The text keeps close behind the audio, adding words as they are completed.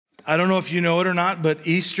I don't know if you know it or not, but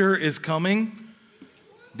Easter is coming.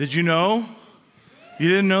 Did you know? You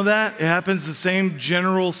didn't know that? It happens the same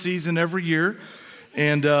general season every year.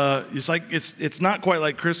 And it's not quite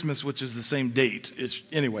like Christmas, which is the same date.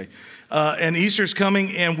 And Easter's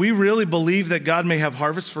coming, and we really believe that God may have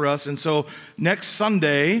harvest for us. And so next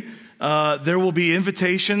Sunday, there will be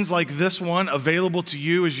invitations like this one available to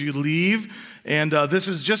you as you leave. And this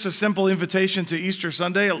is just a simple invitation to Easter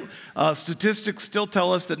Sunday. Statistics still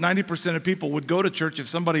tell us that 90% of people would go to church if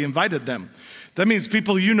somebody invited them. That means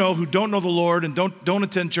people you know who don't know the Lord and don't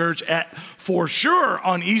attend church for sure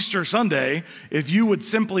on Easter Sunday. If you would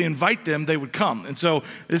simply invite them, they would come. And so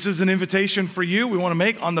this is an invitation for you. We want to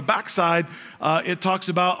make on the backside. It talks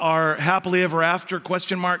about our Happily Ever After ?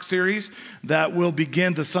 Series that will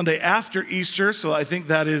begin the Sunday after Easter. So I think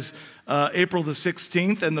that is April the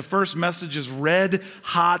 16th. And the first message is Red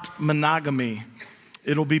Hot Monogamy.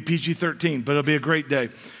 It'll be PG-13, but it'll be a great day.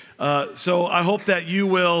 So I hope that you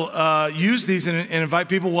will use these and invite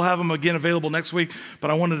people. We'll have them again available next week,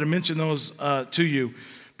 but I wanted to mention those to you.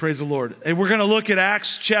 Praise the Lord. Hey, we're going to look at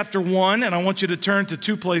Acts chapter 1, and I want you to turn to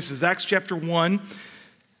two places. Acts chapter 1,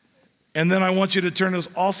 and then I want you to turn us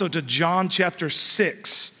also to John chapter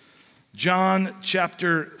 6. John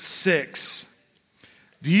chapter 6.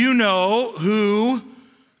 Do you know who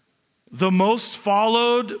the most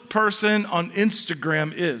followed person on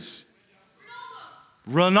Instagram is?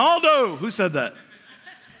 Ronaldo. Who said that?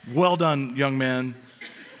 Well done, young man.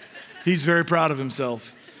 He's very proud of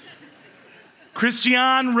himself.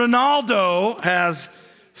 Cristiano Ronaldo has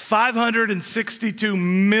 562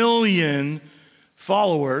 million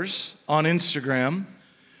followers on Instagram.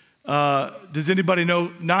 Does anybody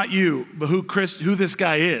know, not you, but who this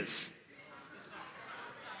guy is?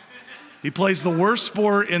 He plays the worst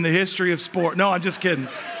sport in the history of sport. No, I'm just kidding.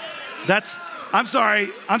 I'm sorry,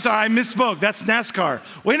 I misspoke. That's NASCAR.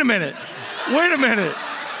 Wait a minute.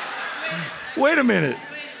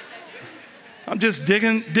 I'm just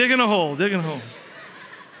digging a hole.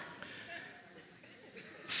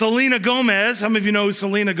 Selena Gomez. How many of you know who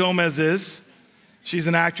Selena Gomez is? She's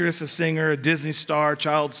an actress, a singer, a Disney star,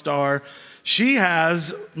 child star.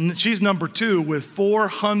 She's number 2 with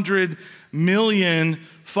 400 million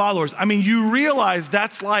followers. I mean, you realize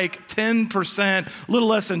that's like 10%, a little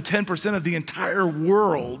less than 10% of the entire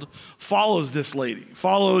world follows this lady,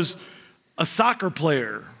 follows a soccer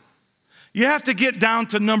player. You have to get down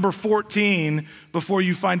to number 14 before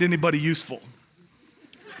you find anybody useful.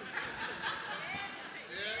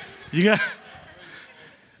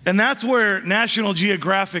 And that's where National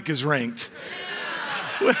Geographic is ranked,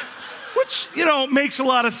 which, makes a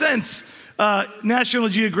lot of sense. National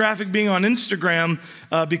Geographic being on Instagram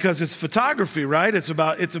because it's photography, right? It's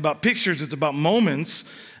about pictures. It's about moments.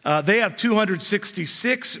 They have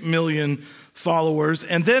 266 million followers.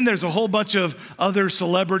 And then there's a whole bunch of other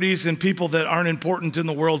celebrities and people that aren't important in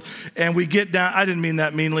the world. And we get down, I didn't mean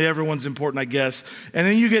that meanly. Everyone's important, I guess. And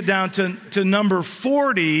then you get down to number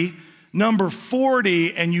 40,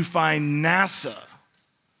 and you find NASA.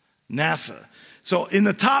 So in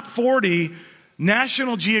the top 40,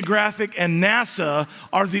 National Geographic and NASA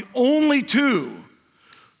are the only two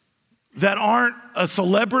that aren't a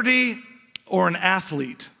celebrity or an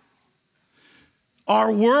athlete.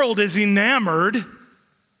 Our world is enamored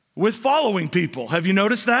with following people. Have you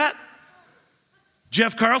noticed that?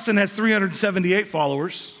 Jeff Carlson has 378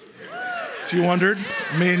 followers. If you wondered,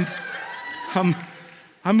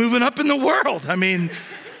 I'm moving up in the world. Man,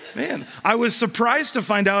 I was surprised to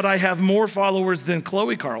find out I have more followers than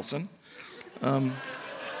Khloe Carlson. And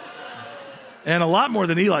a lot more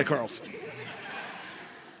than Eli Carlson.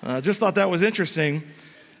 Just thought that was interesting.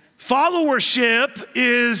 Followership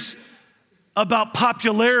is about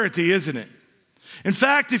popularity, isn't it? In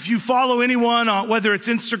fact, if you follow anyone on whether it's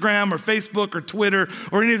Instagram or Facebook or Twitter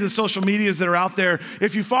or any of the social medias that are out there,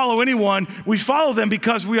 if you follow anyone, we follow them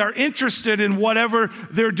because we are interested in whatever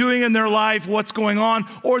they're doing in their life, what's going on,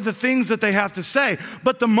 or the things that they have to say.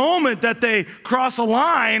 But the moment that they cross a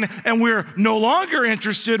line and we're no longer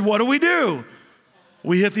interested, what do?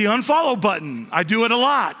 We hit the unfollow button. I do it a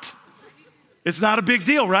lot. It's not a big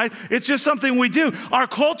deal, right? It's just something we do. Our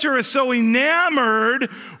culture is so enamored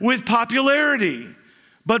with popularity,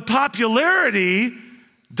 but popularity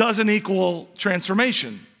doesn't equal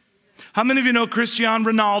transformation. How many of you know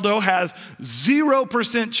Cristiano Ronaldo has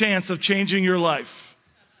 0% chance of changing your life?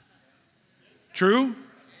 True?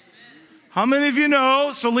 How many of you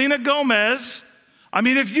know Selena Gomez?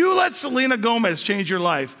 If you let Selena Gomez change your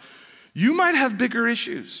life, you might have bigger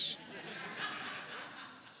issues.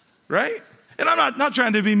 Right? And I'm not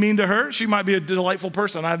trying to be mean to her. She might be a delightful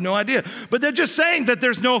person. I have no idea. But they're just saying that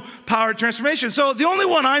there's no power of transformation. So the only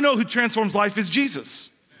one I know who transforms life is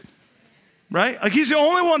Jesus. Right? Like he's the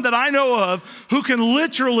only one that I know of who can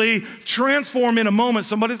literally transform in a moment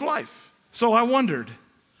somebody's life. So I wonder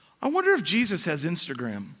if Jesus has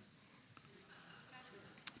Instagram.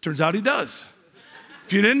 Turns out he does.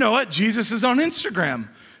 If you didn't know it, Jesus is on Instagram.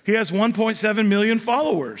 He has 1.7 million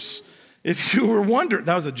followers. If you were wondering,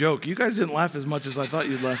 that was a joke. You guys didn't laugh as much as I thought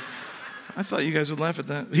you'd laugh. I thought you guys would laugh at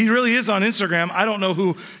that. He really is on Instagram. I don't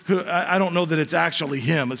know I don't know that it's actually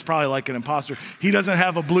him. It's probably like an imposter. He doesn't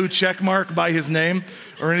have a blue check mark by his name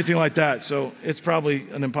or anything like that. So it's probably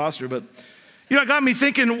an imposter. But it got me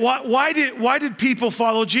thinking, why did people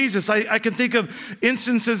follow Jesus? I can think of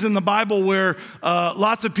instances in the Bible where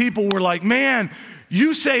lots of people were like, man,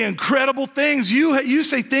 you say incredible things. You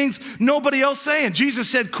say things nobody else saying. Jesus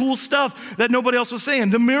said cool stuff that nobody else was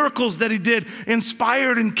saying. The miracles that he did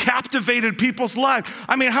inspired and captivated people's lives.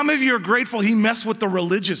 I mean, how many of you are grateful he messed with the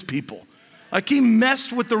religious people? Like he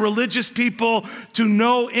messed with the religious people to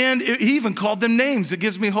no end. He even called them names. It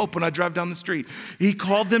gives me hope when I drive down the street. He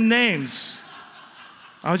called them names.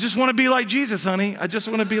 I just want to be like Jesus, honey. I just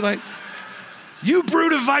want to be like, you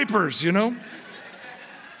brood of vipers,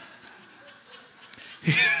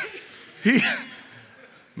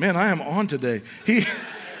 Man, I am on today.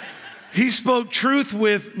 He spoke truth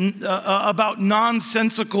about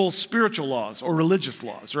nonsensical spiritual laws or religious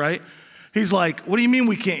laws, right? He's like, what do you mean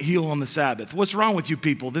we can't heal on the Sabbath? What's wrong with you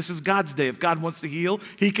people? This is God's day. If God wants to heal,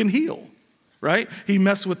 he can heal. Right? He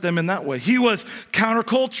messed with them in that way. He was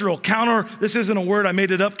countercultural, this isn't a word, I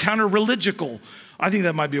made it up, counter-religical. I think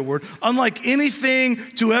that might be a word. Unlike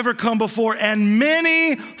anything to ever come before, and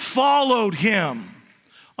many followed him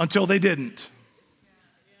until they didn't.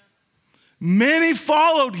 Many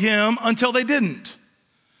followed him until they didn't.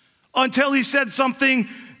 Until he said something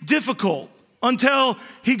difficult. Until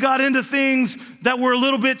he got into things that were a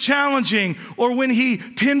little bit challenging, or when he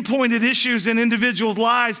pinpointed issues in individuals'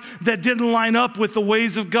 lives that didn't line up with the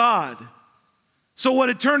ways of God. So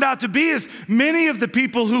what it turned out to be is many of the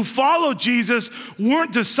people who followed Jesus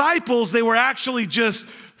weren't disciples, they were actually just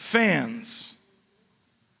fans.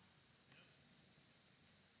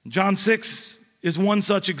 John 6 is one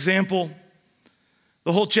such example.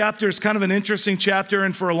 The whole chapter is kind of an interesting chapter,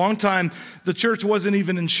 and for a long time, the church wasn't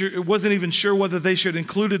even sure whether they should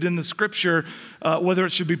include it in the scripture, whether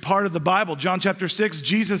it should be part of the Bible. John chapter 6,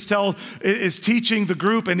 Jesus is teaching the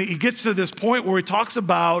group, and he gets to this point where he talks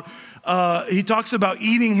about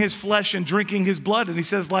eating his flesh and drinking his blood, and he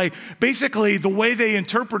says, like, basically the way they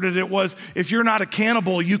interpreted it was, if you're not a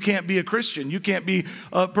cannibal, you can't be a Christian, you can't be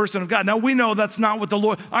a person of God. Now we know that's not what the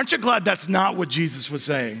Lord. Aren't you glad that's not what Jesus was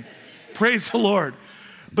saying? Praise the Lord.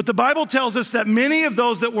 But the Bible tells us that many of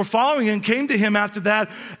those that were following him came to him after that,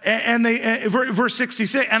 and verse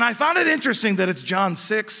 66, and I found it interesting that it's John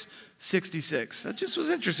 6:66. That just was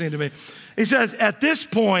interesting to me. He says, at this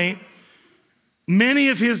point, many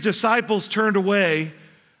of his disciples turned away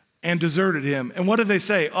and deserted him. And what did they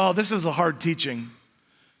say? Oh, this is a hard teaching.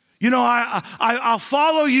 I'll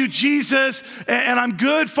follow you, Jesus, and I'm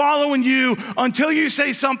good following you until you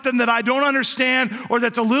say something that I don't understand, or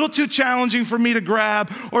that's a little too challenging for me to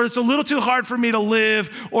grab, or it's a little too hard for me to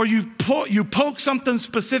live, or you poke something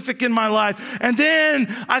specific in my life, and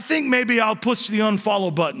then I think maybe I'll push the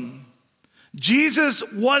unfollow button. Jesus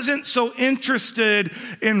wasn't so interested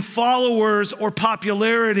in followers or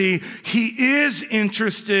popularity. He is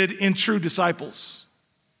interested in true disciples.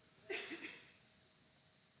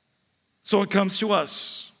 So it comes to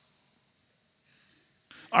us.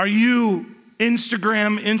 Are you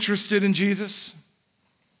Instagram interested in Jesus?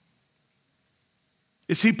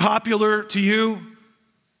 Is he popular to you?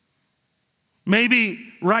 Maybe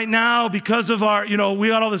right now, because of our, we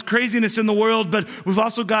got all this craziness in the world, but we've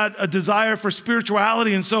also got a desire for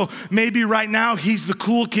spirituality. And so maybe right now he's the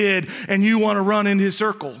cool kid and you want to run in his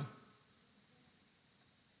circle.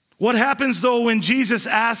 What happens, though, when Jesus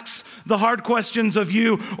asks the hard questions of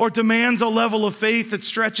you, or demands a level of faith that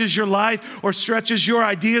stretches your life, or stretches your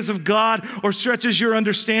ideas of God, or stretches your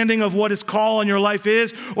understanding of what his call on your life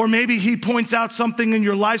is? Or maybe he points out something in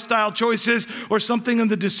your lifestyle choices, or something in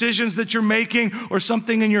the decisions that you're making, or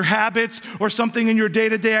something in your habits, or something in your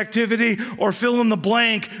day-to-day activity, or fill in the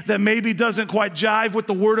blank that maybe doesn't quite jive with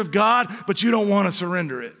the word of God, but you don't want to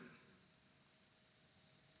surrender it.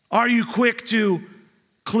 Are you quick to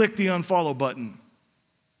click the unfollow button?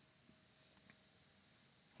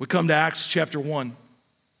 We come to Acts chapter 1.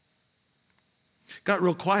 Got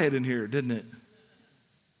real quiet in here, didn't it?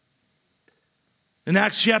 In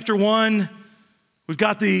Acts chapter 1, we've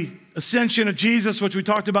got the ascension of Jesus, which we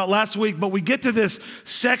talked about last week, but we get to this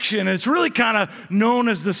section, and it's really kind of known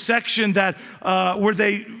as the section that where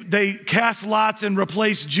they cast lots and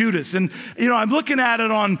replace Judas. And, I'm looking at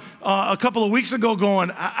it on a couple of weeks ago going,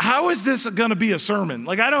 how is this going to be a sermon?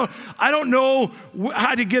 Like, I don't know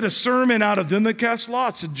how to get a sermon out of then they cast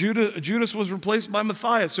lots, and Judas was replaced by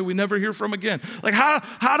Matthias, who we never hear from again. Like,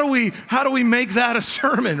 how do we make that a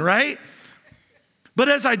sermon, right? But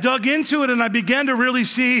as I dug into it and I began to really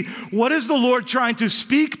see what is the Lord trying to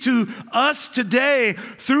speak to us today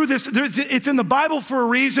through this, it's in the Bible for a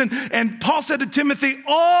reason. And Paul said to Timothy,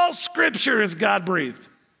 all scripture is God-breathed.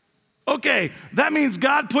 Okay, that means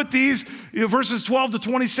God put these verses 12 to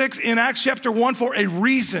 26 in Acts chapter 1 for a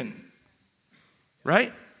reason,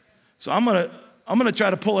 right? So I'm gonna try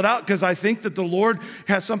to pull it out because I think that the Lord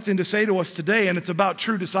has something to say to us today, and it's about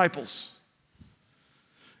true disciples.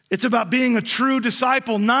 It's about being a true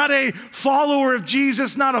disciple, not a follower of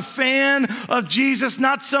Jesus, not a fan of Jesus,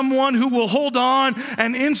 not someone who will hold on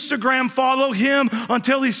and Instagram follow him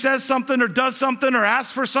until he says something or does something or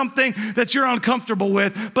asks for something that you're uncomfortable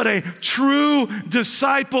with, but a true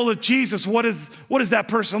disciple of Jesus. What does that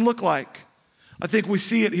person look like? I think we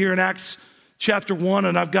see it here in Acts chapter 1,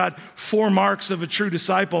 and I've got 4 marks of a true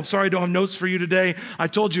disciple. I'm sorry I don't have notes for you today. I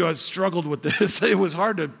told you I struggled with this. It was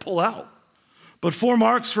hard to pull out. But 4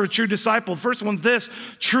 marks for a true disciple. The first one's this: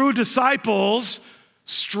 true disciples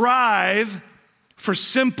strive for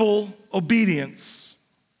simple obedience.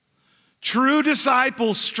 True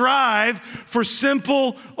disciples strive for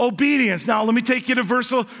simple obedience. Now, let me take you to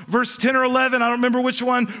verse 10 or 11. I don't remember which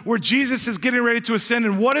one, where Jesus is getting ready to ascend.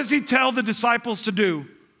 And what does he tell the disciples to do?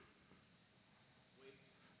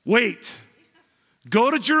 Wait. Go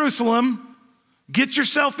to Jerusalem, get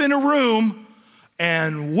yourself in a room,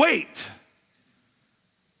 and wait.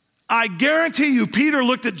 I guarantee you, Peter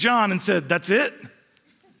looked at John and said, that's it?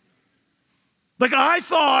 Like, I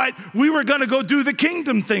thought we were going to go do the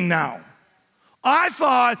kingdom thing now. I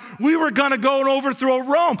thought we were going to go and overthrow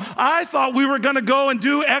Rome. I thought we were going to go and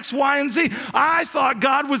do X, Y, and Z. I thought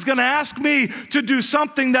God was going to ask me to do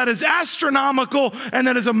something that is astronomical and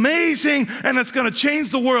that is amazing and that's going to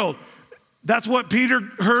change the world. That's what Peter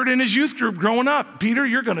heard in his youth group growing up. Peter,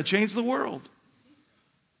 you're going to change the world.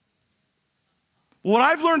 What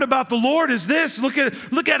I've learned about the Lord is this. Look at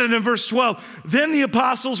it in verse 12. Then the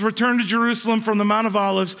apostles returned to Jerusalem from the Mount of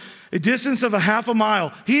Olives, a distance of a half a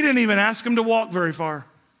mile. He didn't even ask them to walk very far.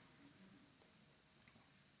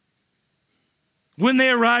 When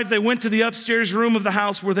they arrived, they went to the upstairs room of the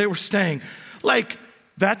house where they were staying. Like,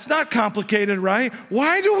 that's not complicated, right?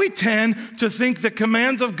 Why do we tend to think the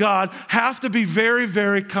commands of God have to be very,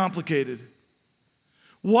 very complicated?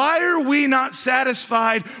 Why are we not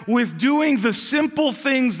satisfied with doing the simple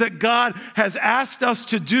things that God has asked us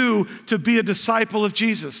to do to be a disciple of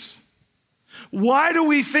Jesus? Why do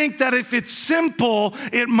we think that if it's simple,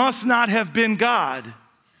 it must not have been God?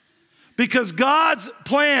 Because God's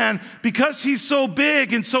plan, because he's so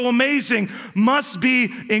big and so amazing, must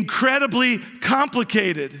be incredibly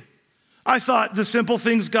complicated. I thought the simple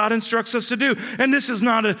things God instructs us to do. And this is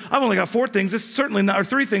not I've only got 4 things. It's certainly not, or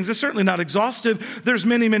 3 things. It's certainly not exhaustive. There's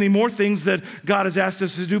many, many more things that God has asked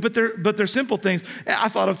us to do, but they're simple things. I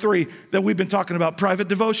thought of 3 that we've been talking about. Private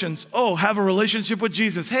devotions. Oh, have a relationship with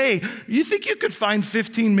Jesus. Hey, you think you could find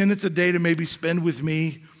 15 minutes a day to maybe spend with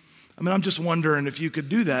me? I mean, I'm just wondering if you could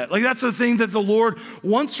do that. Like, that's the thing that the Lord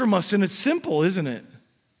wants from us, and it's simple, isn't it?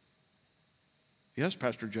 Yes,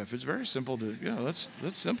 Pastor Jeff, it's very simple to, that's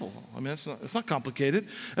simple. I mean, it's not complicated.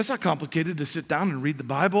 It's not complicated to sit down and read the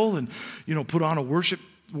Bible and, put on a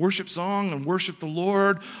worship song and worship the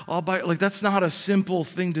Lord all by, like, that's not a simple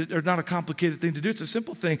thing or not a complicated thing to do. It's a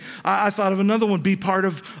simple thing. I thought of another one, be part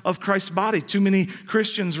of Christ's body. Too many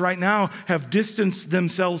Christians right now have distanced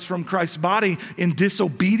themselves from Christ's body in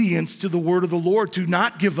disobedience to the word of the Lord to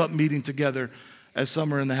not give up meeting together as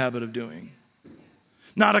some are in the habit of doing.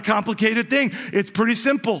 Not a complicated thing. It's pretty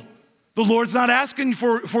simple. The Lord's not asking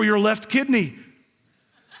for your left kidney.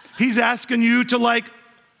 He's asking you to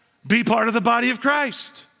be part of the body of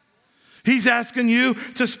Christ. He's asking you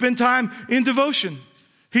to spend time in devotion.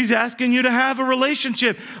 He's asking you to have a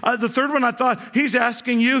relationship. The third one, I thought, he's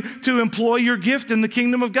asking you to employ your gift in the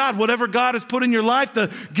kingdom of God. Whatever God has put in your life,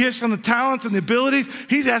 the gifts and the talents and the abilities,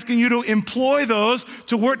 he's asking you to employ those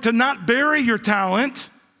to work, to not bury your talent,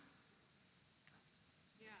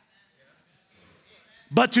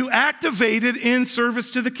 but to activate it in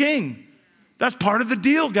service to the King. That's part of the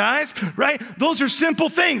deal, guys, right? Those are simple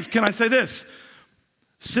things. Can I say this?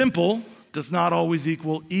 Simple does not always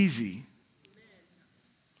equal easy.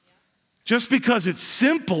 Just because it's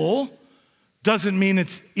simple doesn't mean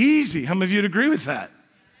it's easy. How many of you would agree with that?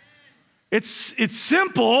 It's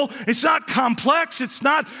simple. It's not complex. It's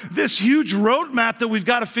not this huge roadmap that we've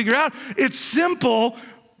got to figure out. It's simple,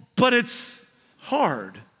 but it's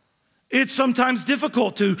hard. It's sometimes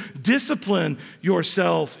difficult to discipline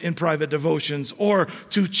yourself in private devotions or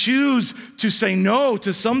to choose to say no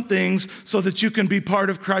to some things so that you can be part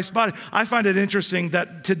of Christ's body. I find it interesting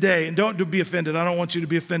that today, and don't be offended, I don't want you to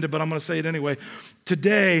be offended, but I'm going to say it anyway.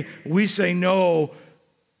 Today, we say no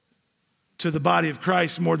to the body of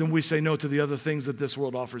Christ more than we say no to the other things that this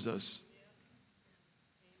world offers us.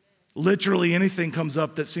 Literally anything comes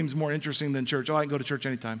up that seems more interesting than church. Oh, I can go to church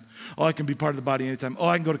anytime. Oh, I can be part of the body anytime. Oh,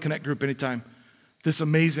 I can go to Connect Group anytime. This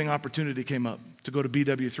amazing opportunity came up to go to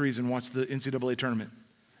BW3s and watch the NCAA tournament.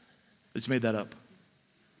 I just made that up.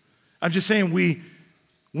 I'm just saying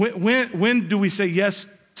when do we say yes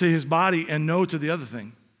to his body and no to the other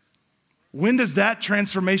thing? When does that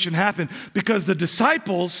transformation happen? Because the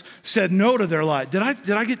disciples said no to their life. Did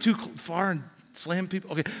I get too far and slam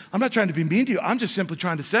people? Okay, I'm not trying to be mean to you. I'm just simply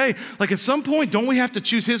trying to say, like at some point, don't we have to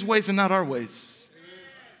choose his ways and not our ways?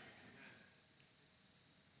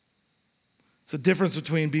 It's the difference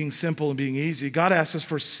between being simple and being easy. God asks us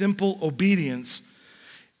for simple obedience.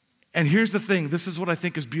 And here's the thing. This is what I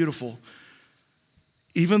think is beautiful.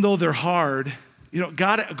 Even though they're hard,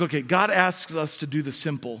 God asks us to do the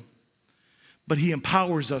simple, but he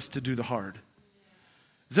empowers us to do the hard.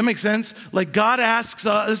 Does that make sense? Like God asks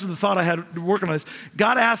us, this is the thought I had working on this.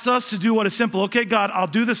 God asks us to do what is simple. Okay, God, I'll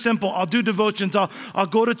do the simple. I'll do devotions. I'll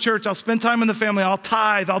go to church. I'll spend time in the family. I'll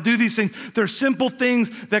tithe. I'll do these things. There's simple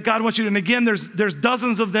things that God wants you to do. And again, there's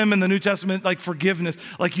dozens of them in the New Testament, like forgiveness,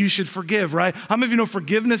 like you should forgive, right? How many of you know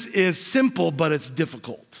forgiveness is simple, but it's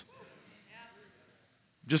difficult?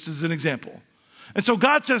 Just as an example. And so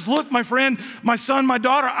God says, look, my friend, my son, my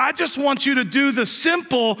daughter, I just want you to do the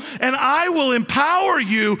simple, and I will empower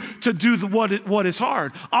you to do what is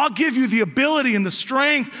hard. I'll give you the ability and the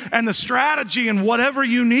strength and the strategy and whatever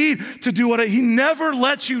you need to do he never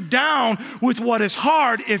lets you down with what is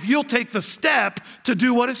hard if you'll take the step to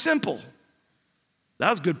do what is simple. That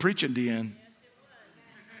was good preaching, Deanne.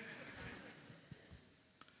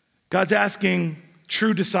 God's asking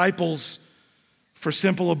true disciples for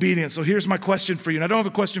simple obedience. So here's my question for you. And I don't have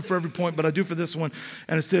a question for every point, but I do for this one.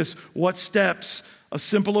 And it's this: what steps of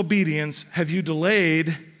simple obedience have you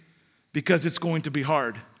delayed because it's going to be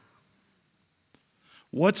hard?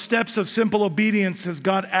 What steps of simple obedience has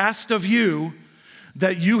God asked of you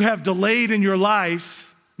that you have delayed in your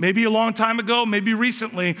life? Maybe a long time ago, maybe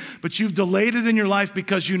recently, but you've delayed it in your life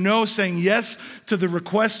because you know saying yes to the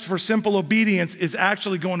request for simple obedience is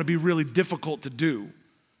actually going to be really difficult to do.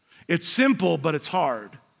 It's simple, but it's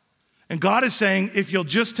hard. And God is saying, if you'll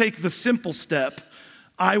just take the simple step,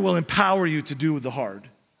 I will empower you to do the hard.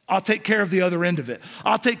 I'll take care of the other end of it.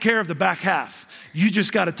 I'll take care of the back half. You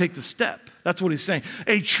just got to take the step. That's what he's saying.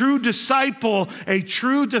 A true disciple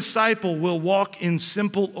will walk in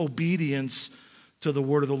simple obedience to the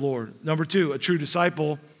word of the Lord. Number two, a true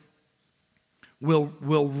disciple will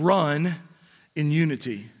run in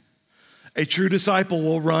unity. A true disciple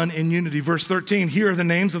will run in unity. Verse 13, here are the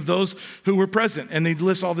names of those who were present. And they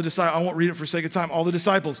list all the disciples. I won't read it for sake of time, all the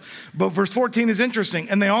disciples. But verse 14 is interesting.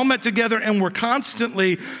 And they all met together and were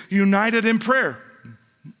constantly united in prayer.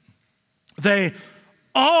 They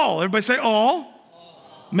all, everybody say all,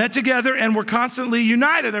 met together and were constantly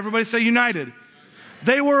united. Everybody say united.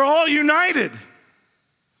 They were all united.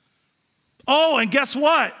 Oh, and guess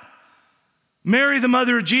what? Mary, the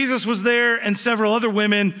mother of Jesus, was there, and several other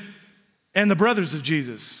women and the brothers of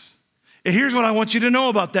Jesus. And here's what I want you to know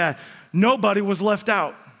about that. Nobody was left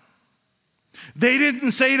out. They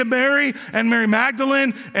didn't say to Mary and Mary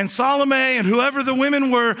Magdalene and Salome and whoever the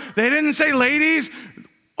women were, they didn't say, ladies,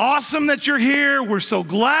 awesome that you're here. We're so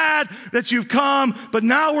glad that you've come, but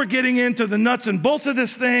now we're getting into the nuts and bolts of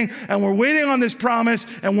this thing, and we're waiting on this promise,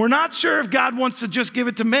 and we're not sure if God wants to just give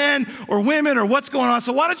it to men or women or what's going on.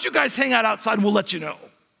 So why don't you guys hang out outside and we'll let you know.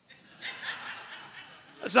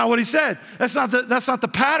 That's not what he said. That's not the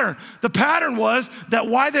pattern. The pattern was that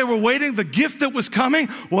while they were waiting, the gift that was coming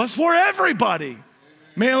was for everybody.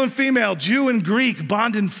 Male and female, Jew and Greek,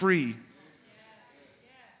 bond and free.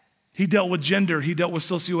 He dealt with gender. He dealt with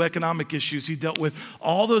socioeconomic issues. He dealt with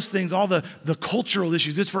all those things, all the cultural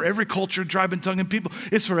issues. It's for every culture, tribe, and tongue and people.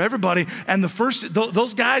 It's for everybody. And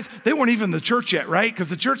those guys, they weren't even in the church yet, right? Because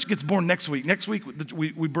the church gets born next week. Next week,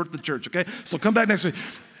 we birth the church, okay? So come back next week.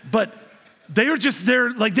 But they were just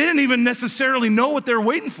there, like they didn't even necessarily know what they were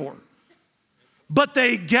waiting for. But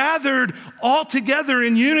they gathered all together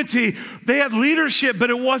in unity. They had leadership, but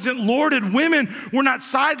it wasn't lorded. Women were not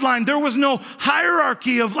sidelined. There was no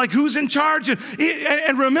hierarchy of like who's in charge.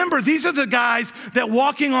 And remember, these are the guys that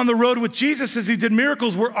walking on the road with Jesus as he did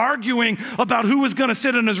miracles were arguing about who was going to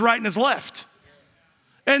sit on his right and his left.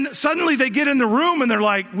 And suddenly they get in the room and they're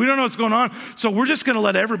like, we don't know what's going on, so we're just going to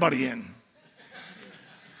let everybody in.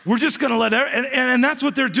 We're just going to let, and that's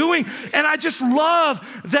what they're doing. And I just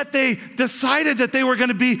love that they decided that they were going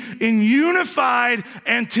to be in unified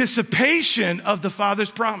anticipation of the Father's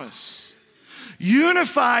promise.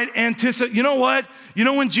 Unified anticipation. You know what? You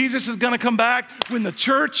know when Jesus is going to come back? When the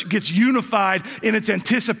church gets unified in its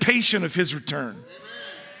anticipation of his return.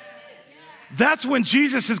 That's when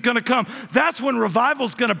Jesus is going to come. That's when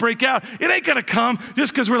revival's going to break out. It ain't going to come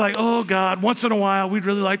just because we're like, oh God, once in a while, we'd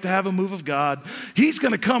really like to have a move of God. He's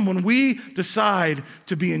going to come when we decide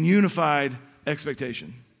to be in unified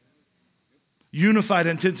expectation. Unified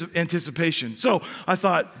anticipation. So I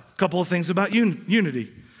thought a couple of things about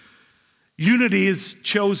unity. Unity is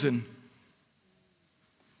chosen.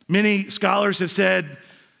 Many scholars have said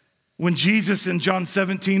when Jesus in John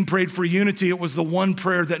 17 prayed for unity, it was the one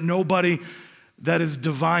prayer that nobody that is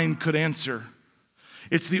divine could answer.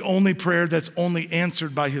 It's the only prayer that's only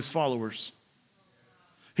answered by his followers.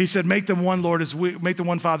 He said, make them one, Lord, make them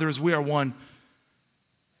one, Father, as we are one.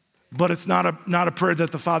 But it's not a prayer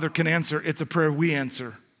that the Father can answer. It's a prayer we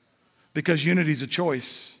answer because unity is a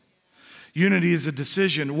choice. Unity is a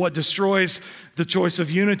decision. What destroys the choice of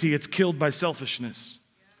unity? It's killed by selfishness.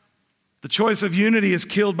 The choice of unity is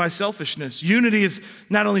killed by selfishness. Unity is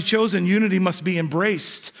not only chosen, unity must be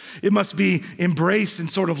embraced. It must be embraced and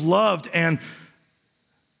sort of loved, and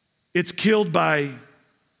it's killed by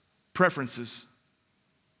preferences.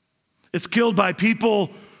 It's killed by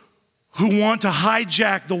people who want to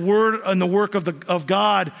hijack the word and the work of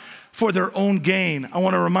God for their own gain. I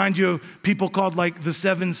want to remind you of people called like the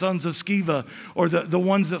 7 sons of Sceva, or the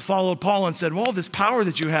ones that followed Paul and said, well, this power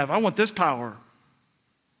that you have, I want this power.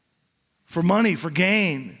 For money, for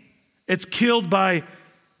gain. It's killed by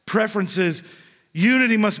preferences.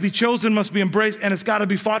 Unity must be chosen, must be embraced, and it's got to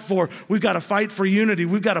be fought for. We've got to fight for unity.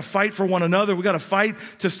 We've got to fight for one another. We've got to fight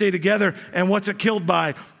to stay together. And what's it killed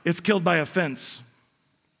by? It's killed by offense.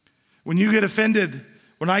 When you get offended,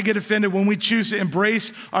 when I get offended, when we choose to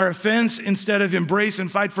embrace our offense instead of embrace and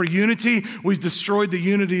fight for unity, we've destroyed the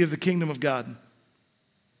unity of the kingdom of God.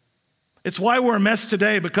 It's why we're a mess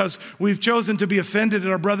today, because we've chosen to be offended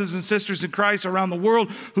at our brothers and sisters in Christ around the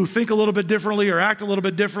world who think a little bit differently or act a little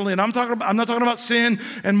bit differently. And I'm not talking about sin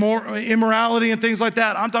and more immorality and things like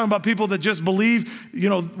that. I'm talking about people that just believe,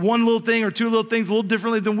 one little thing or two little things a little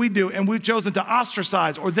differently than we do, and we've chosen to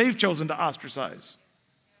ostracize, or they've chosen to ostracize.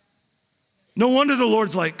 No wonder the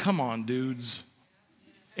Lord's like, come on, dudes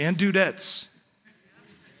and dudettes,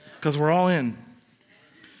 because we're all in.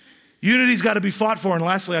 Unity's got to be fought for. And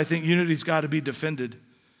lastly, I think unity's got to be defended.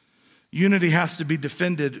 Unity has to be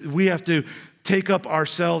defended. We have to take up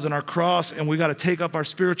ourselves and our cross, and we've got to take up our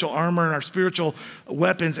spiritual armor and our spiritual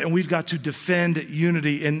weapons, and we've got to defend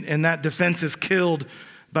unity. And that defense is killed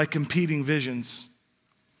by competing visions.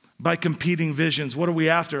 By competing visions. What are we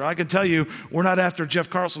after? I can tell you, we're not after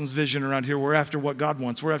Jeff Carlson's vision around here. We're after what God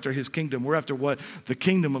wants. We're after his kingdom. We're after what the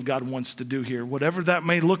kingdom of God wants to do here. Whatever that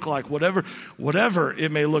may look like, whatever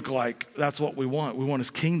it may look like, that's what we want. We want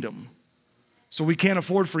his kingdom. So we can't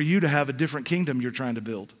afford for you to have a different kingdom you're trying to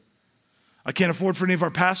build. I can't afford for any of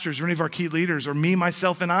our pastors or any of our key leaders or me,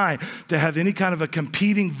 myself, and I to have any kind of a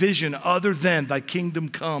competing vision other than thy kingdom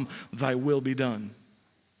come, thy will be done.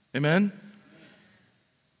 Amen?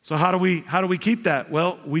 So how do we keep that?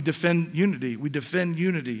 Well, we defend unity. We defend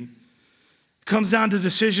unity. It comes down to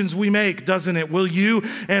decisions we make, doesn't it? Will you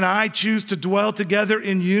and I choose to dwell together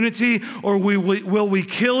in unity, or will we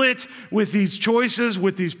kill it with these choices,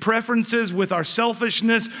 with these preferences, with our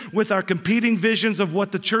selfishness, with our competing visions of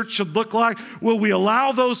what the church should look like? Will we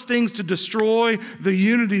allow those things to destroy the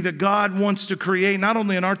unity that God wants to create, not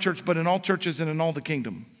only in our church, but in all churches and in all the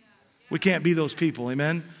kingdom? We can't be those people,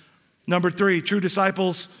 amen? Number 3, true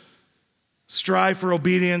disciples strive for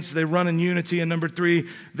obedience. They run in unity. And number 3,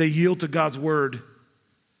 they yield to God's word.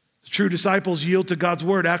 True disciples yield to God's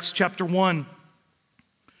word. Acts chapter 1.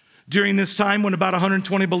 During this time when about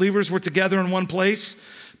 120 believers were together in one place,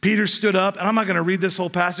 Peter stood up, and I'm not going to read this whole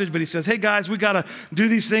passage, but he says, hey guys, we got to do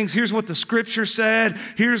these things. Here's what the scripture said.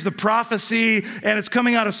 Here's the prophecy, and it's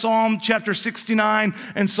coming out of Psalm chapter 69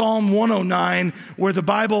 and Psalm 109, where the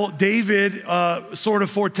Bible, David sort of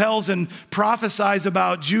foretells and prophesies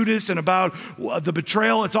about Judas and about the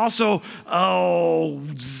betrayal. It's also,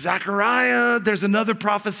 Zechariah. There's another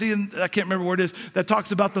prophecy, and I can't remember where it is, that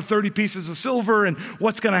talks about the 30 pieces of silver and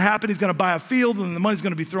what's going to happen. He's going to buy a field, and the money's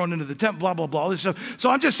going to be thrown into the temple, blah, blah, blah, all this stuff. So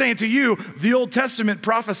I'm just saying to you, the Old Testament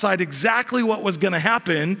prophesied exactly what was going to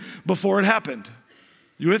happen before it happened.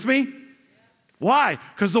 You with me? Why?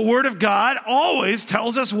 Because the Word of God always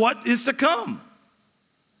tells us what is to come.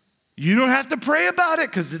 You don't have to pray about it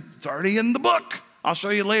because it's already in the book. I'll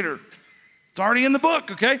show you later. It's already in the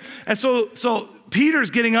book, okay? And so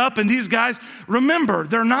Peter's getting up, and these guys, remember,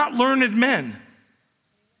 they're not learned men.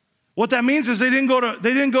 What that means is they didn't go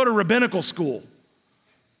to rabbinical school.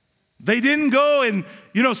 They didn't go and,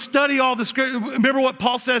 study all the scripture. Remember what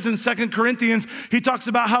Paul says in 2 Corinthians? He talks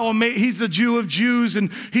about how he's the Jew of Jews,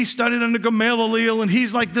 and he studied under Gamaliel, and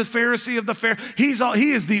he's like the Pharisee of the Pharisees.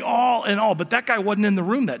 He is the all in all, but that guy wasn't in the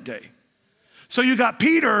room that day. So you got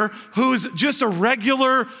Peter, who's just a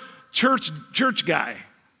regular church guy.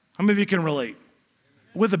 How many of you can relate?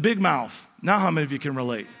 With a big mouth. Now how many of you can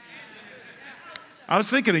relate? I was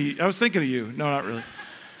thinking of you. No, not really.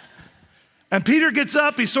 And Peter gets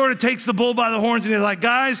up, he sort of takes the bull by the horns, and he's like,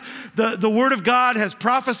 guys, the Word of God has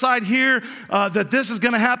prophesied here that this is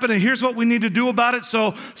going to happen, and here's what we need to do about it,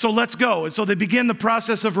 so let's go. And so they begin the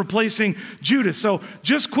process of replacing Judas. So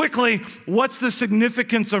just quickly, what's the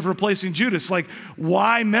significance of replacing Judas? Like,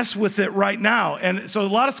 why mess with it right now? And so a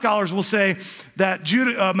lot of scholars will say that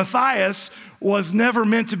Matthias was never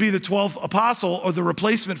meant to be the 12th apostle or the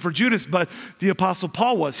replacement for Judas, but the apostle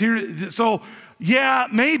Paul was. Yeah,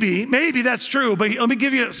 maybe that's true, but let me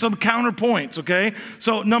give you some counterpoints, okay?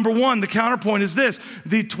 So number one, the counterpoint is this.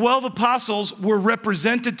 The 12 apostles were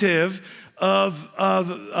representative of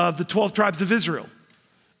the 12 tribes of Israel.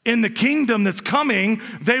 In the kingdom that's coming,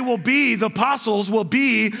 the apostles will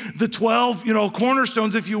be the 12,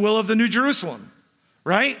 cornerstones, if you will, of the New Jerusalem,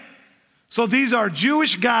 right? So these are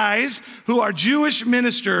Jewish guys who are Jewish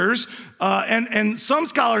ministers, and some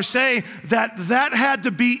scholars say that had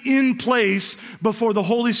to be in place before the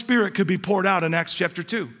Holy Spirit could be poured out in Acts chapter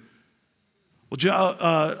 2.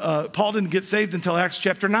 Well, Paul didn't get saved until Acts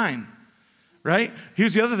chapter 9, right?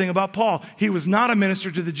 Here's the other thing about Paul. He was not a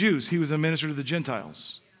minister to the Jews. He was a minister to the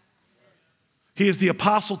Gentiles. He is the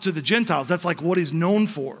apostle to the Gentiles. That's like what he's known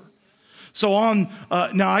for. So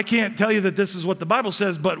now I can't tell you that this is what the Bible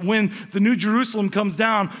says, but when the New Jerusalem comes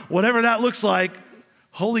down, whatever that looks like,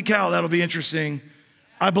 holy cow, that'll be interesting.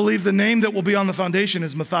 I believe the name that will be on the foundation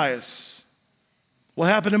is Matthias. What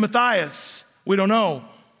happened to Matthias? We don't know,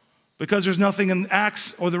 because there's nothing in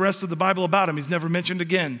Acts or the rest of the Bible about him. He's never mentioned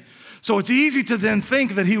again. So it's easy to then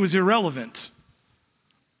think that he was irrelevant.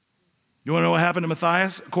 You want to know what happened to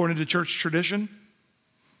Matthias according to church tradition?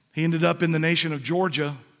 He ended up in the nation of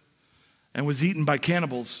Georgia and was eaten by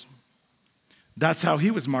cannibals. That's how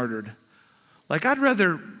he was martyred. Like,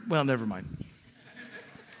 never mind.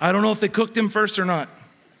 I don't know if they cooked him first or not.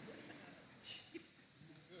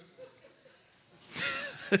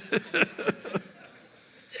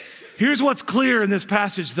 Here's what's clear in this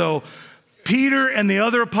passage, though. Peter and the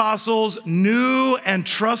other apostles knew and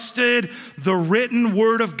trusted the written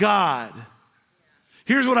Word of God.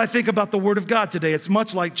 Here's what I think about the Word of God today. It's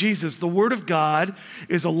much like Jesus. The Word of God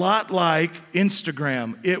is a lot like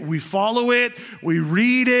Instagram. We follow it, we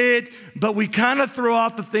read it, but we kind of throw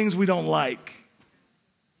out the things we don't like.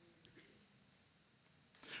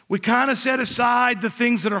 We kind of set aside the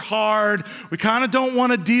things that are hard. We kind of don't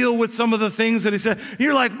want to deal with some of the things that he said.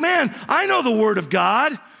 You're like, man, I know the Word of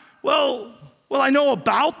God. Well, I know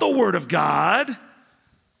about the Word of God.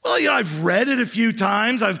 Well, I've read it a few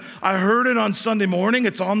times. I heard it on Sunday morning.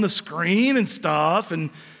 It's on the screen and stuff. And,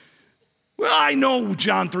 I know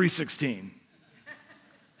John 3:16.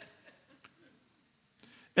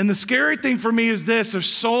 And the scary thing for me is this. There's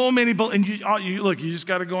so many, and you just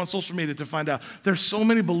got to go on social media to find out. There's so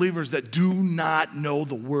many believers that do not know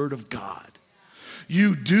the Word of God.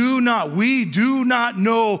 We do not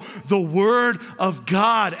know the Word of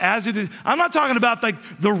God as it is. I'm not talking about like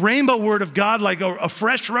the rainbow Word of God, like a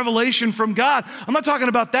fresh revelation from God. I'm not talking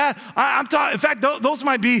about that. In fact, those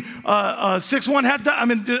might be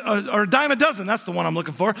 6-1, or a dime a dozen. That's the one I'm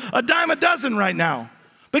looking for. A dime a dozen right now.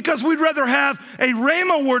 Because we'd rather have a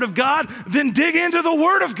rhema Word of God than dig into the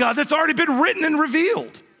Word of God that's already been written and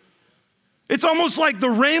revealed. It's almost like the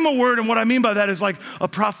Rhema word, and what I mean by that is like a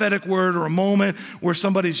prophetic word or a moment where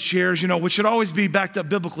somebody shares, which should always be backed up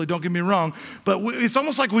biblically, don't get me wrong, but it's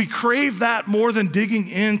almost like we crave that more than digging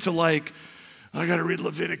into like, I got to read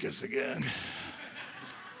Leviticus again.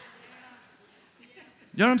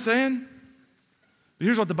 You know what I'm saying?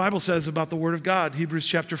 Here's what the Bible says about the Word of God, Hebrews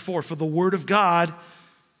chapter 4. For the Word of God,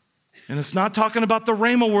 and it's not talking about the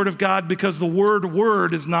Rhema word of God because the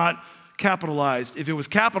word is not capitalized. If it was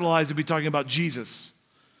capitalized, it'd be talking about Jesus.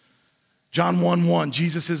 John 1:1,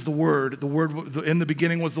 Jesus is the Word. The Word, in the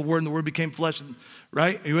beginning was the Word, and the Word became flesh,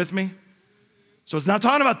 right? Are you with me? So it's not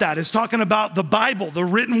talking about that. It's talking about the Bible, the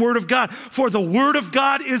written Word of God. For the Word of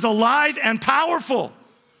God is alive and powerful.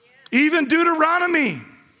 Even Deuteronomy.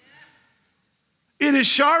 It is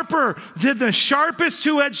sharper than the sharpest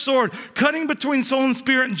two-edged sword, cutting between soul and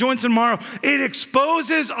spirit and joints and marrow. It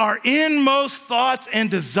exposes our inmost thoughts and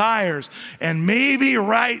desires. And maybe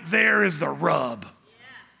right there is the rub.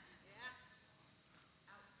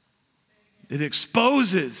 It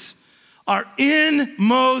exposes our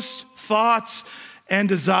inmost thoughts and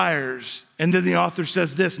desires. And then the author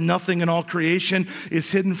says this, nothing in all creation is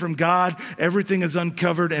hidden from God. Everything is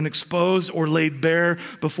uncovered and exposed or laid bare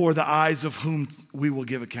before the eyes of whom we will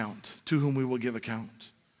give account, to whom we will give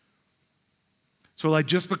account. So like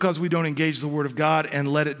just because we don't engage the Word of God and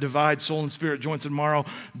let it divide soul and spirit, joints and marrow,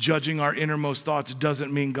 judging our innermost thoughts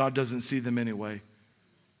doesn't mean God doesn't see them anyway.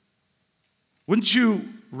 Wouldn't you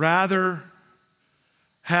rather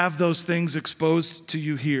have those things exposed to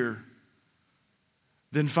you here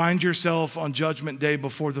then find yourself on Judgment Day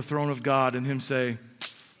before the throne of God and Him say,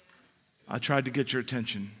 I tried to get your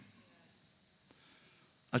attention.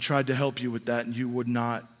 I tried to help you with that and you would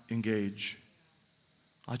not engage.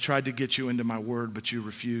 I tried to get you into my word, but you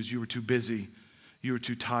refused. You were too busy. You were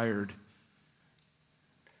too tired.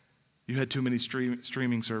 You had too many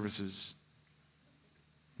streaming services.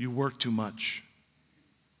 You worked too much.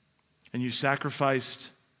 And you sacrificed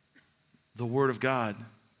the Word of God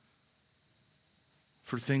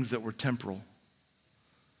for things that were temporal,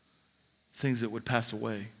 things that would pass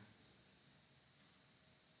away.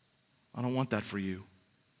 I don't want that for you.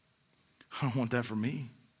 I don't want that for me.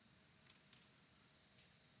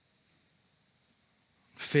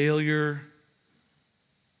 Failure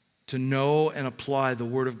to know and apply the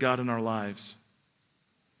Word of God in our lives.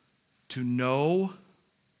 To know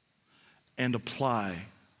and apply.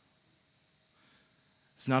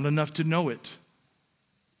 It's not enough to know it.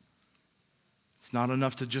 It's not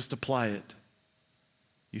enough to just apply it.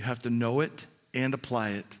 You have to know it and apply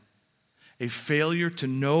it. A failure to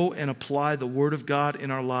know and apply the Word of God in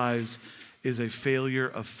our lives is a failure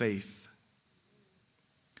of faith.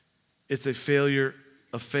 It's a failure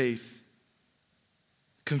of faith.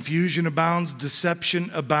 Confusion abounds, deception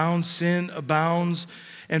abounds, sin abounds,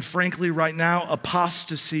 and frankly, right now,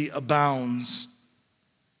 apostasy abounds.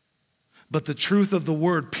 But the truth of the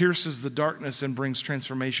Word pierces the darkness and brings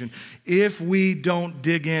transformation. If we don't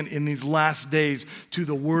dig in these last days to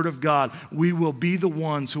the Word of God, we will be the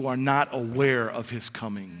ones who are not aware of His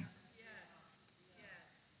coming.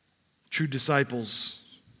 True disciples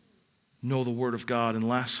know the Word of God. And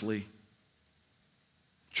lastly,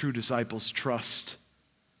 true disciples trust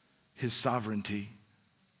His sovereignty.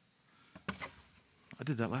 I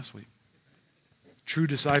did that last week. True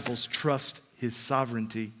disciples trust His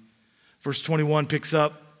sovereignty. Verse 21 picks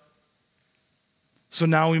up, so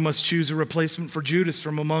now we must choose a replacement for Judas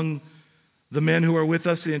from among the men who are with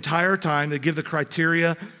us the entire time. They give the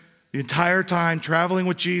criteria, the entire time, traveling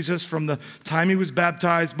with Jesus from the time He was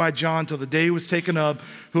baptized by John till the day He was taken up.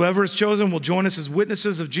 Whoever is chosen will join us as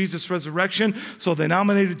witnesses of Jesus' resurrection. So they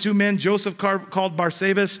nominated two men, Joseph called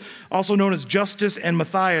Barsabbas, also known as Justus, and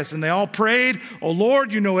Matthias. And they all prayed, "Oh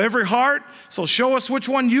Lord, you know every heart, so show us which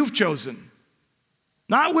one you've chosen."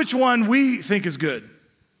 Not which one we think is good.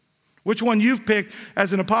 Which one you've picked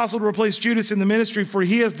as an apostle to replace Judas in the ministry, for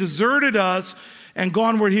he has deserted us and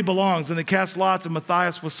gone where he belongs. And they cast lots, and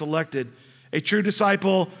Matthias was selected. A true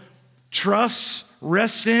disciple trusts,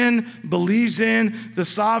 rests in, believes in the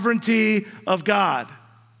sovereignty of God.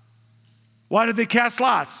 Why did they cast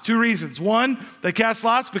lots? Two reasons. One, they cast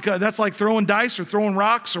lots because that's like throwing dice or throwing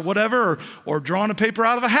rocks or whatever, or drawing a paper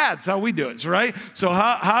out of a hat. That's how we do it, right? So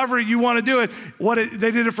however you want to do it,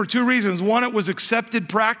 they did it for two reasons. One, it was accepted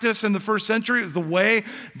practice in the first century. It was the way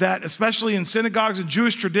that, especially in synagogues and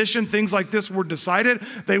Jewish tradition, things like this were decided.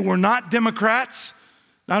 They were not Democrats.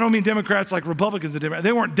 I don't mean Democrats like Republicans are Democrats.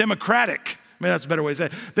 They weren't democratic. Maybe that's a better way to say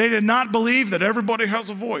it. They did not believe that everybody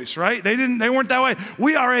has a voice, right? They weren't that way.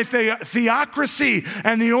 We are a theocracy,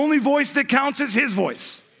 and the only voice that counts is His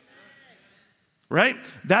voice. right?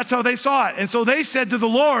 That's how they saw it. And so they said to the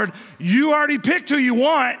Lord, you already picked who you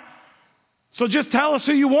want, so just tell us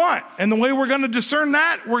who you want. And the way we're going to discern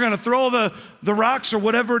that, we're going to throw the rocks or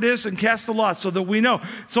whatever it is and cast the lot so that we know.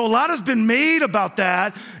 So a lot has been made about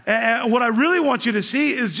that. And what I really want you to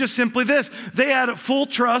see is just simply this. They had full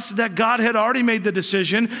trust that God had already made the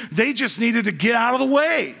decision. They just needed to get out of the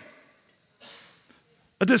way.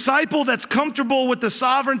 A disciple that's comfortable with the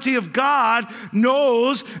sovereignty of God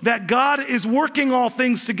knows that God is working all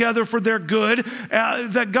things together for their good,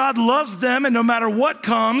 that God loves them, and no matter what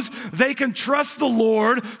comes, they can trust the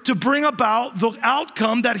Lord to bring about the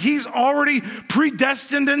outcome that He's already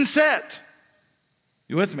predestined and set.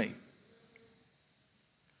 You with me?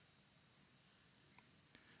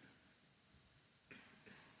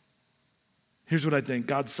 Here's what I think.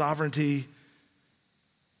 God's sovereignty,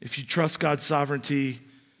 if you trust God's sovereignty,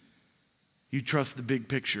 you trust the big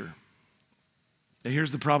picture. Now,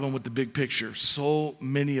 here's the problem with the big picture. So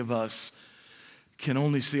many of us can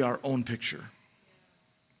only see our own picture.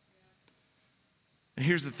 And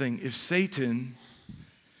here's the thing. If Satan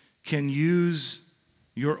can use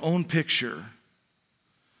your own picture,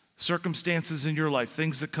 circumstances in your life,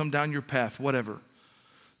 things that come down your path, whatever,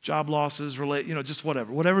 job losses, just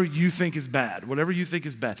whatever you think is bad,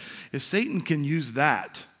 if Satan can use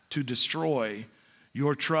that to destroy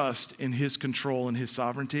your trust in His control and His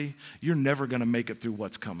sovereignty, you're never going to make it through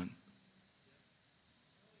what's coming.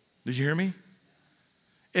 Did you hear me?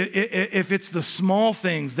 If it's the small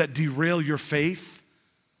things that derail your faith,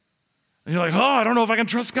 and you're like, oh, I don't know if I can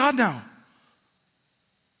trust God now.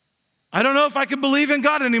 I don't know if I can believe in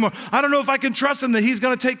God anymore. I don't know if I can trust Him that He's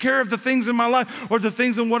going to take care of the things in my life or the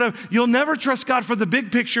things in whatever. You'll never trust God for the big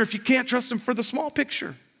picture if you can't trust Him for the small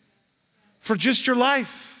picture, for just your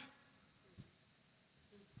life.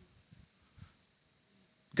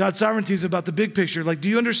 God's sovereignty is about the big picture. Like, do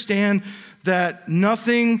you understand that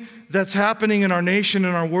nothing that's happening in our nation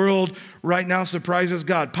and our world right now surprises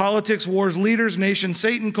God? Politics, wars, leaders, nation,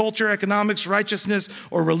 Satan, culture, economics, righteousness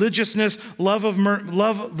or religiousness, the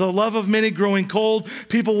love of many growing cold,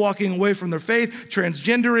 people walking away from their faith,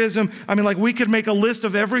 transgenderism. I mean, like, we could make a list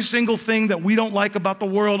of every single thing that we don't like about the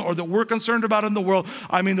world or that we're concerned about in the world.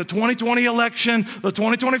 I mean, the 2020 election, the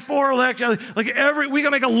 2024 election, we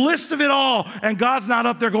can make a list of it all, and God's not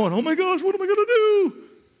up there going, oh my gosh, what am I going to do?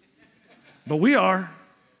 But we are.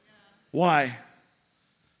 Why?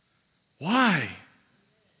 Why?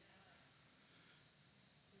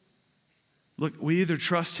 Look, we either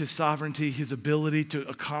trust His sovereignty, His ability to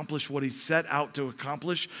accomplish what He set out to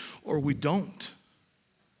accomplish, or we don't.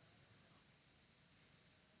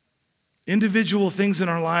 Individual things in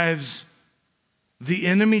our lives, the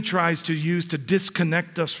enemy tries to use to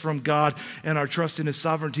disconnect us from God and our trust in His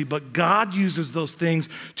sovereignty, but God uses those things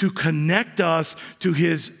to connect us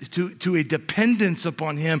to a dependence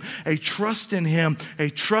upon Him, a trust in Him,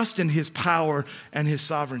 a trust in His power and His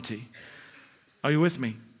sovereignty. Are you with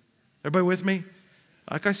me? Everybody with me?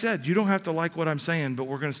 Like I said, you don't have to like what I'm saying, but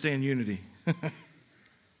we're going to stay in unity.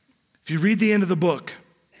 If you read the end of the book,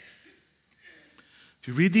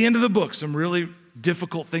 some really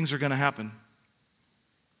difficult things are going to happen.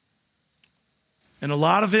 And a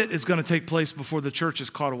lot of it is going to take place before the church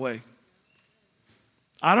is caught away.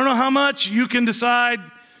 I don't know how much you can decide,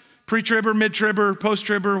 pre-tribber, mid-tribber,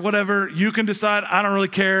 post-tribber, whatever. You can decide, I don't really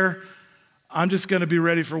care. I'm just going to be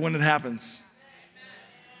ready for when it happens.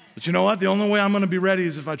 But you know what? The only way I'm going to be ready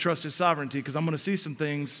is if I trust His sovereignty, because I'm going to see some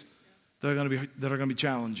things that are going to be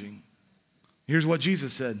challenging. Here's what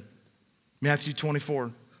Jesus said, Matthew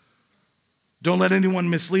 24. Don't let anyone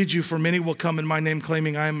mislead you, for many will come in my name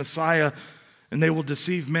claiming I am Messiah, and they will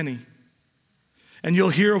deceive many. And you'll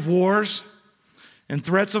hear of wars and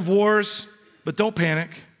threats of wars, but don't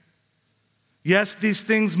panic. Yes, these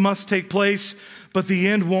things must take place, but the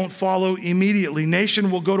end won't follow immediately.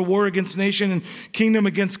 Nation will go to war against nation and kingdom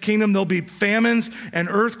against kingdom. There'll be famines and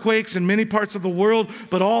earthquakes in many parts of the world,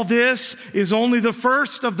 but all this is only the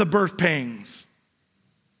first of the birth pangs.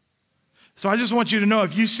 So I just want you to know,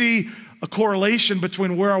 if you see a correlation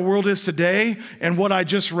between where our world is today and what I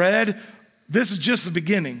just read, this is just the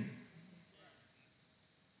beginning.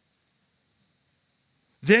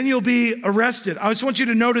 Then you'll be arrested. I just want you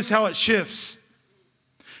to notice how it shifts.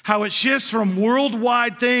 How it shifts from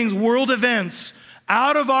worldwide things, world events,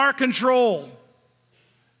 out of our control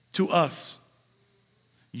to us.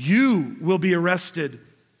 You will be arrested,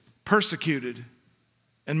 persecuted,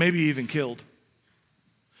 and maybe even killed.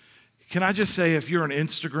 Can I just say, if you're an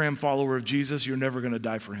Instagram follower of Jesus, you're never going to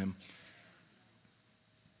die for Him.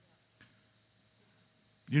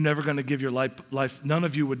 You're never going to give your life. None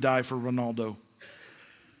of you would die for Ronaldo.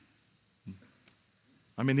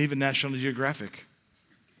 I mean, even National Geographic.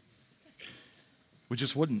 We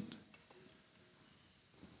just wouldn't.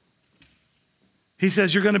 He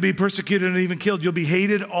says, you're going to be persecuted and even killed. You'll be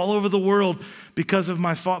hated all over the world because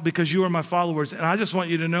you are my followers. And I just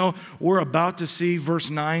want you to know, we're about to see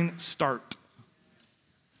verse 9 start.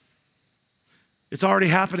 It's already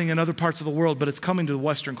happening in other parts of the world, but it's coming to the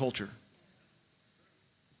Western culture.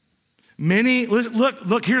 Many,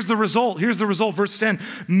 look, here's the result. Here's the result, verse 10.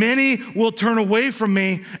 Many will turn away from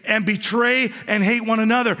me and betray and hate one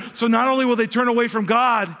another. So not only will they turn away from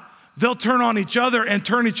God, they'll turn on each other and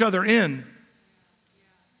turn each other in.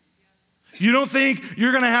 You don't think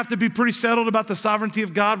you're going to have to be pretty settled about the sovereignty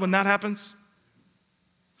of God when that happens?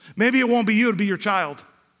 Maybe it won't be you, it'll be your child.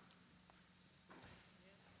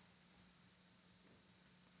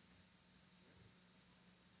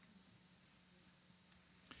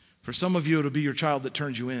 For some of you, it'll be your child that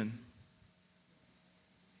turns you in.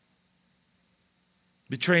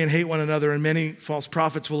 Betray and hate one another, and many false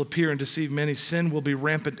prophets will appear and deceive many. Sin will be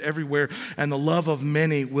rampant everywhere, and the love of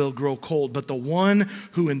many will grow cold. But the one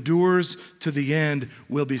who endures to the end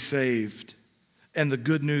will be saved. And the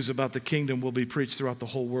good news about the kingdom will be preached throughout the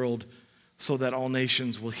whole world so that all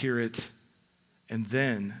nations will hear it. And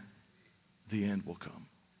then the end will come.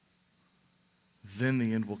 Then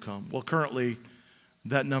the end will come. Well, currently,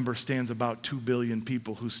 that number stands about 2 billion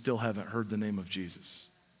people who still haven't heard the name of Jesus.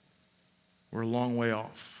 We're a long way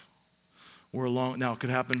off. Now it could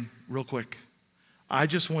happen real quick. I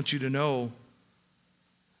just want you to know,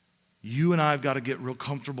 you and I have got to get real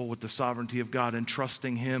comfortable with the sovereignty of God and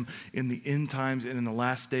trusting Him in the end times and in the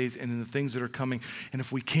last days and in the things that are coming. And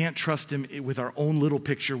if we can't trust Him with our own little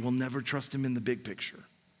picture, we'll never trust Him in the big picture.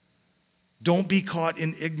 Don't be caught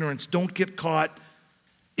in ignorance. Don't get caught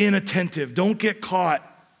inattentive. Don't get caught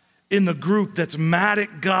in the group that's mad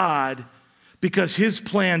at God because His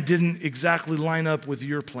plan didn't exactly line up with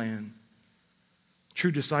your plan. True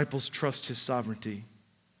disciples trust His sovereignty.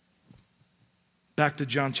 Back to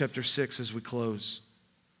John chapter 6 as we close.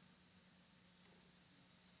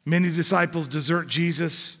 Many disciples desert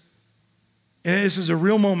Jesus. And this is a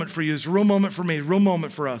real moment for you. It's a real moment for me, a real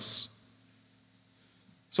moment for us.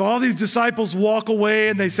 So all these disciples walk away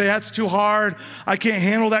and they say, that's too hard. I can't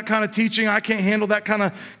handle that kind of teaching. I can't handle that kind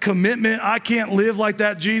of commitment. I can't live like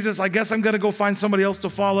that, Jesus. I guess I'm going to go find somebody else to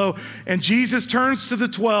follow. And Jesus turns to the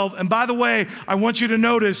 12. And by the way, I want you to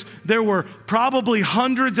notice there were probably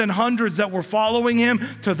hundreds and hundreds that were following Him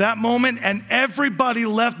to that moment, and everybody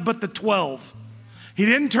left but the 12. He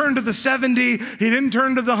didn't turn to the 70. He didn't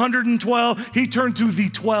turn to the 112. He turned to the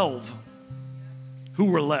 12 who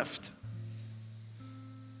were left.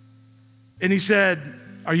 And He said,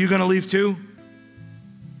 are you going to leave too?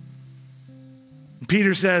 And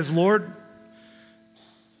Peter says, Lord,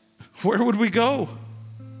 where would we go?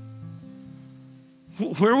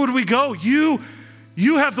 Where would we go? You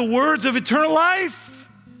have the words of eternal life.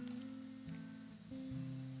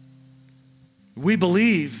 We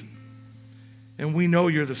believe and we know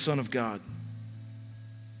you're the Son of God.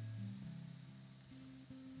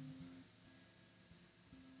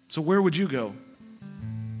 So where would you go?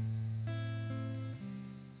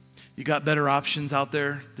 You got better options out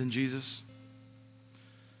there than Jesus?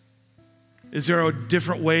 Is there a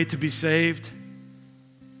different way to be saved?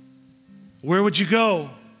 Where would you go?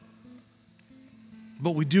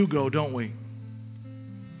 But we do go, don't we?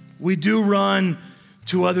 We do run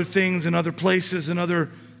to other things and other places and other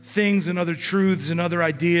things and other truths and other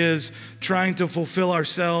ideas, trying to fulfill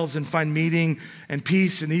ourselves and find meaning and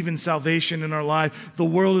peace and even salvation in our life. The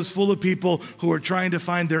world is full of people who are trying to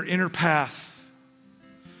find their inner path,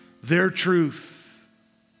 their truth.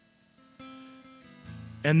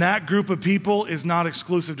 And that group of people is not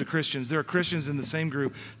exclusive to Christians. There are Christians in the same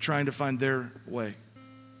group trying to find their way.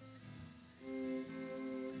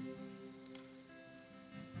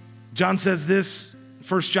 John says this,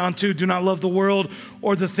 1 John 2, do not love the world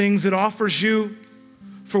or the things it offers you.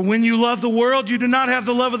 For when you love the world, you do not have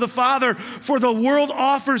the love of the Father. For the world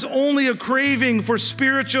offers only a craving for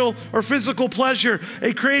spiritual or physical pleasure,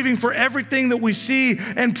 a craving for everything that we see,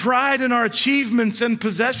 and pride in our achievements and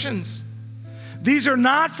possessions. These are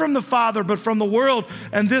not from the Father, but from the world,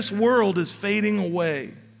 and this world is fading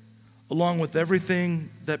away, along with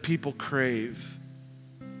everything that people crave.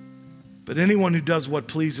 But anyone who does what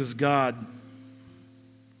pleases God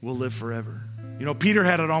will live forever. You know, Peter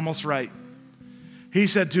had it almost right. He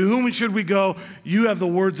said, to whom should we go? You have the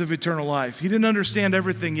words of eternal life. He didn't understand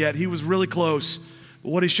everything yet. He was really close.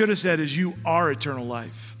 But what he should have said is, you are eternal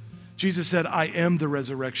life. Jesus said, I am the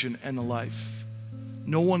resurrection and the life.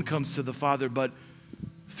 No one comes to the Father but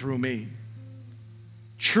through me.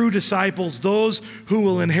 True disciples, those who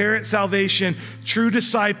will inherit salvation, true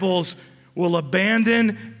disciples will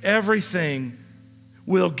abandon everything,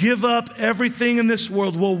 will give up everything in this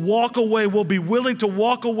world, will walk away, will be willing to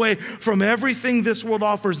walk away from everything this world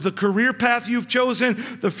offers. The career path you've chosen,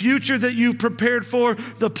 the future that you've prepared for,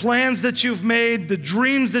 the plans that you've made, the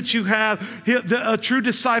dreams that you have. A true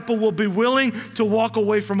disciple will be willing to walk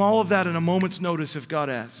away from all of that in a moment's notice if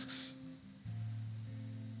God asks.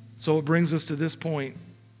 So it brings us to this point.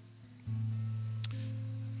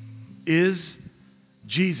 Is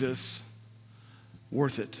Jesus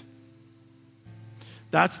worth it?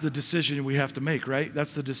 That's the decision we have to make, right?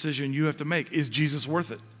 That's the decision you have to make. Is Jesus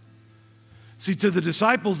worth it? See, to the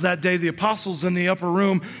disciples that day, the apostles in the upper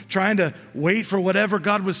room trying to wait for whatever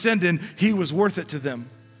God was sending, he was worth it to them.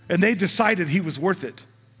 And they decided he was worth it.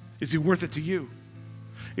 Is he worth it to you?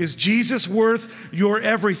 Is Jesus worth your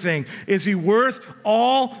everything? Is he worth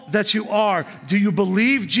all that you are? Do you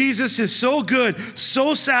believe Jesus is so good,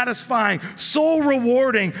 so satisfying, so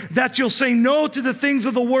rewarding that you'll say no to the things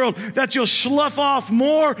of the world, that you'll slough off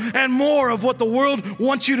more and more of what the world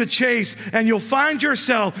wants you to chase, and you'll find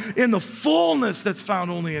yourself in the fullness that's found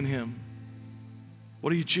only in him?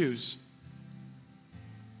 What do you choose?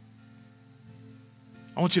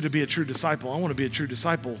 I want you to be a true disciple. I want to be a true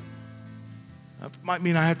disciple. That might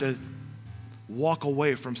mean I have to walk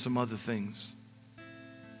away from some other things.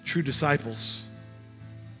 True disciples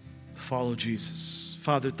follow Jesus.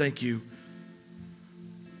 Father, thank you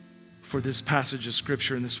for this passage of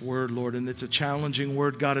Scripture and this word, Lord. And it's a challenging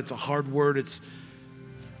word, God. It's a hard word.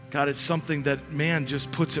 God, it's something that man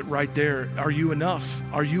just puts it right there. Are you enough?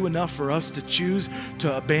 Are you enough for us to choose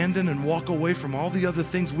to abandon and walk away from all the other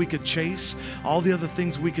things we could chase, all the other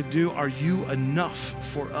things we could do? Are you enough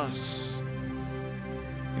for us?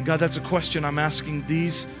 And God, that's a question I'm asking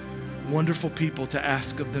these wonderful people to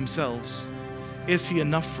ask of themselves. Is he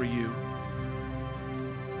enough for you?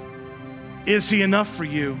 Is he enough for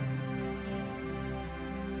you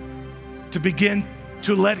to begin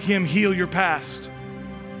to let him heal your past?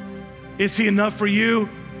 Is he enough for you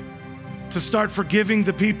to start forgiving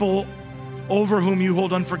the people over whom you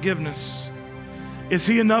hold unforgiveness? Is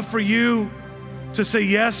he enough for you to say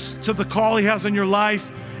yes to the call he has on your life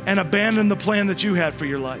and abandon the plan that you had for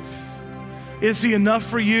your life? Is he enough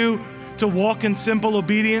for you to walk in simple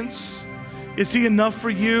obedience? Is he enough for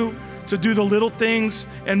you to do the little things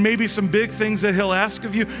and maybe some big things that he'll ask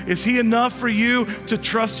of you? Is he enough for you to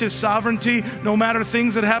trust his sovereignty no matter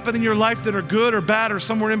things that happen in your life that are good or bad or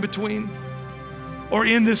somewhere in between? Or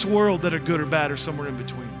in this world that are good or bad or somewhere in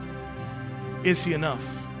between? Is he enough?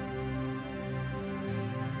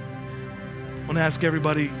 I want to ask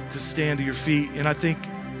everybody to stand to your feet, and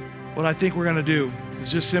what I think we're going to do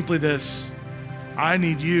is just simply this. I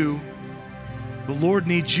need you, the Lord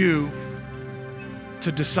needs you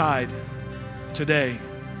to decide today.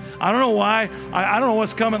 I don't know why. I don't know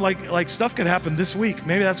what's coming. Like stuff could happen this week.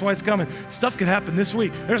 Maybe that's why it's coming. Stuff could happen this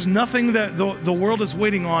week. There's nothing that the world is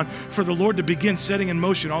waiting on for the Lord to begin setting in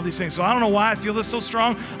motion all these things. So I don't know why I feel this so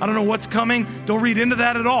strong. I don't know what's coming. Don't read into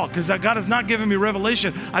that at all, because God has not given me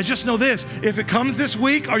revelation. I just know this. If it comes this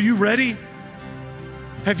week, are you ready?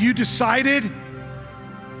 Have you decided?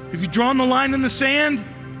 Have you drawn the line in the sand?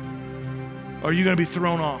 Or are you going to be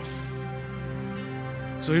thrown off?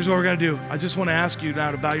 So here's what we're going to do. I just want to ask you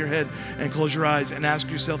now to bow your head and close your eyes and ask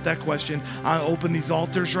yourself that question. I open these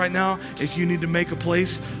altars right now. If you need to make a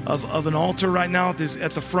place of an altar right now at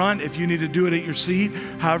the front, if you need to do it at your seat,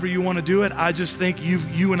 however you want to do it, I just think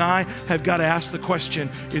you and I have got to ask the question,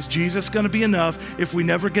 is Jesus going to be enough if we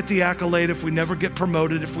never get the accolade, if we never get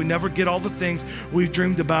promoted, if we never get all the things we've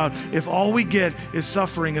dreamed about, if all we get is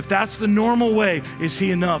suffering, if that's the normal way, is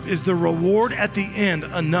he enough? Is the reward at the end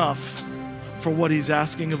enough for what he's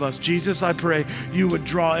asking of us? Jesus, I pray you would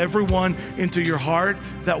draw everyone into your heart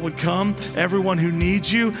that would come, everyone who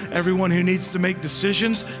needs you, everyone who needs to make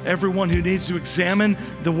decisions, everyone who needs to examine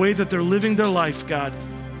the way that they're living their life, God,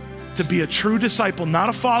 to be a true disciple, not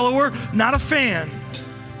a follower, not a fan,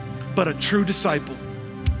 but a true disciple.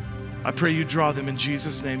 I pray you draw them in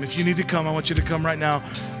Jesus' name. If you need to come, I want you to come right now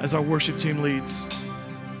as our worship team leads.